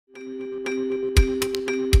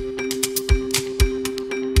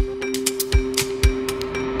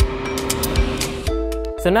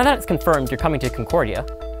So now that it's confirmed you're coming to Concordia,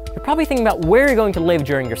 you're probably thinking about where you're going to live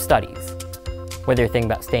during your studies. Whether you're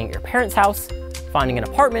thinking about staying at your parents' house, finding an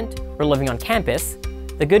apartment, or living on campus,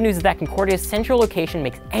 the good news is that Concordia's central location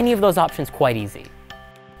makes any of those options quite easy.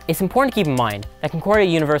 It's important to keep in mind that Concordia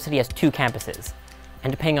University has 2 campuses,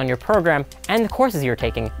 and depending on your program and the courses you're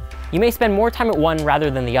taking, you may spend more time at one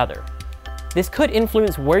rather than the other. This could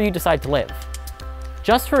influence where you decide to live.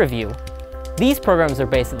 Just for review, these programs are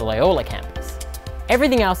based at the Loyola campus.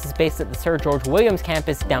 Everything else is based at the Sir George Williams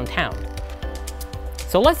campus downtown.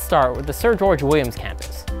 So let's start with the Sir George Williams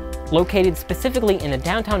campus, located specifically in a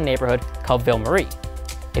downtown neighborhood called Ville Marie.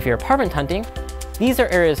 If you're apartment hunting, these are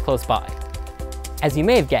areas close by. As you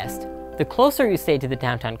may have guessed, the closer you stay to the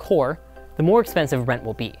downtown core, the more expensive rent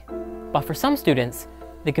will be. But for some students,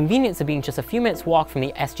 the convenience of being just a few minutes walk from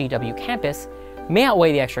the SGW campus may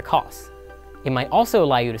outweigh the extra costs. It might also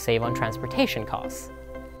allow you to save on transportation costs.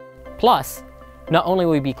 Plus, not only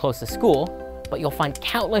will you be close to school, but you'll find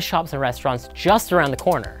countless shops and restaurants just around the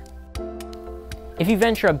corner. If you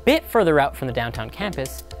venture a bit further out from the downtown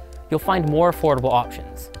campus, you'll find more affordable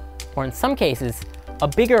options, or in some cases, a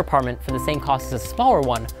bigger apartment for the same cost as a smaller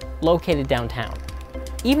one located downtown.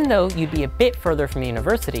 Even though you'd be a bit further from the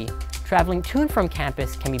university, traveling to and from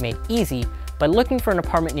campus can be made easy by looking for an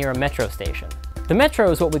apartment near a metro station. The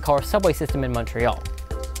metro is what we call our subway system in Montreal.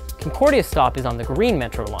 Concordia's stop is on the green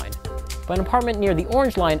metro line, but an apartment near the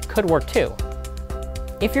orange line could work too.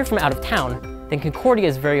 If you're from out of town, then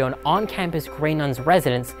Concordia's very own on-campus Grey Nuns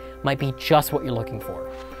residence might be just what you're looking for.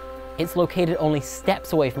 It's located only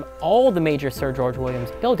steps away from all the major Sir George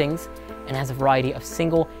Williams buildings and has a variety of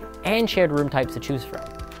single and shared room types to choose from.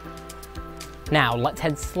 Now let's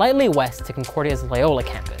head slightly west to Concordia's Loyola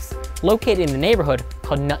campus, located in the neighborhood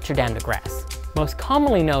called Notre Dame de Grâce, most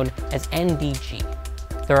commonly known as NDG.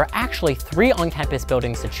 There are actually 3 on-campus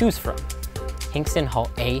buildings to choose from: Hingston Hall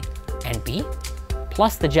A and B,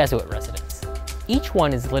 plus the Jesuit residence. Each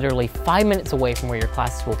one is literally 5 minutes away from where your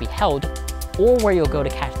classes will be held, or where you'll go to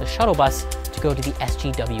catch the shuttle bus to go to the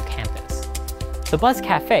SGW campus. The Buzz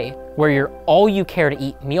Cafe, where your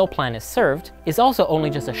all-you-care-to-eat meal plan is served, is also only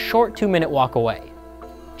just a short 2-minute walk away.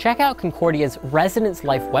 Check out Concordia's Residence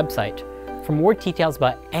Life website for more details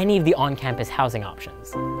about any of the on-campus housing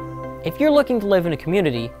options. If you're looking to live in a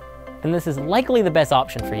community, then this is likely the best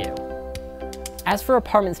option for you. As for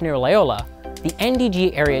apartments near Loyola, the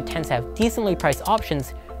NDG area tends to have decently priced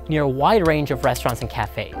options near a wide range of restaurants and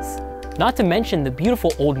cafes. Not to mention the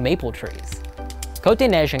beautiful old maple trees.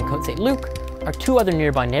 Côte-des-Neiges and Côte-Saint-Luc are 2 other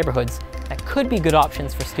nearby neighborhoods that could be good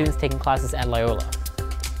options for students taking classes at Loyola.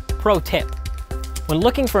 Pro tip: when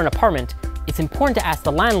looking for an apartment, it's important to ask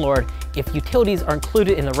the landlord if utilities are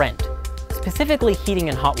included in the rent, specifically heating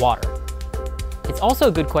and hot water. It's also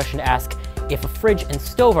a good question to ask if a fridge and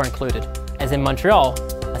stove are included, as in Montreal,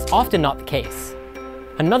 that's often not the case.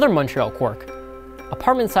 Another Montreal quirk: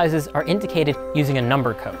 apartment sizes are indicated using a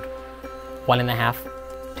number code: 1.5,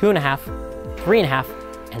 2.5, 3.5,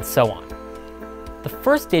 and so on. The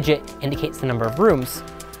first digit indicates the number of rooms,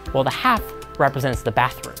 while the half represents the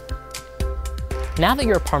bathroom. Now that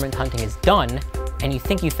your apartment hunting is done, and you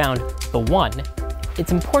think you found the one,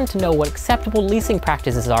 it's important to know what acceptable leasing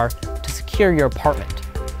practices are to secure your apartment.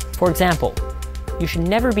 For example, you should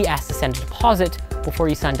never be asked to send a deposit before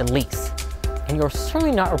you sign a lease, and you're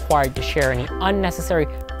certainly not required to share any unnecessary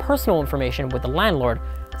personal information with the landlord,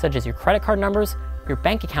 such as your credit card numbers, your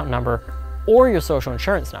bank account number, or your social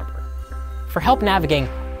insurance number. For help navigating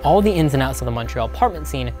all the ins and outs of the Montreal apartment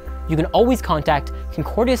scene, you can always contact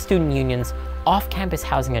Concordia Student Union's Off-Campus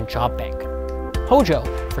Housing and Job Bank,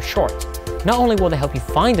 HOJO for short. Not only will they help you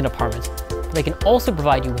find an apartment, but they can also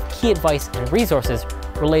provide you with key advice and resources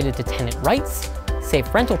related to tenant rights,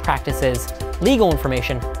 safe rental practices, legal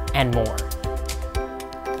information, and more.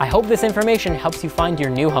 I hope this information helps you find your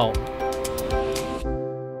new home.